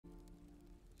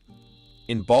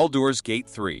In Baldur's Gate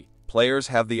 3, players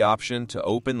have the option to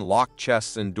open locked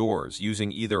chests and doors using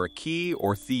either a key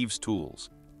or Thieves Tools.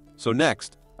 So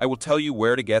next, I will tell you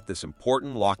where to get this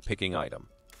important lockpicking item.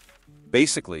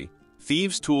 Basically,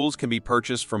 Thieves Tools can be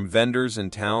purchased from vendors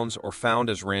in towns or found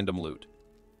as random loot.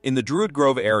 In the Druid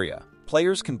Grove area,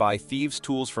 players can buy Thieves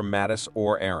Tools from Mattis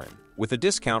or Aaron, with a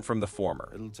discount from the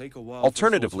former.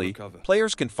 Alternatively,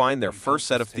 players can find their first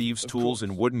set of Thieves Tools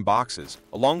in wooden boxes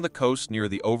along the coast near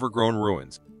the overgrown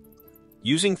ruins.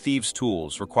 Using Thieves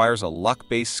Tools requires a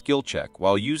luck-based skill check,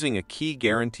 while using a key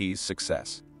guarantees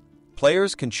success.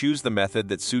 Players can choose the method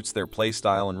that suits their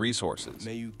playstyle and resources.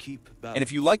 And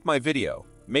if you liked my video,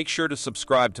 make sure to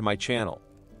subscribe to my channel.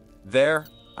 There,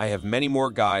 I have many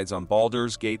more guides on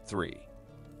Baldur's Gate 3.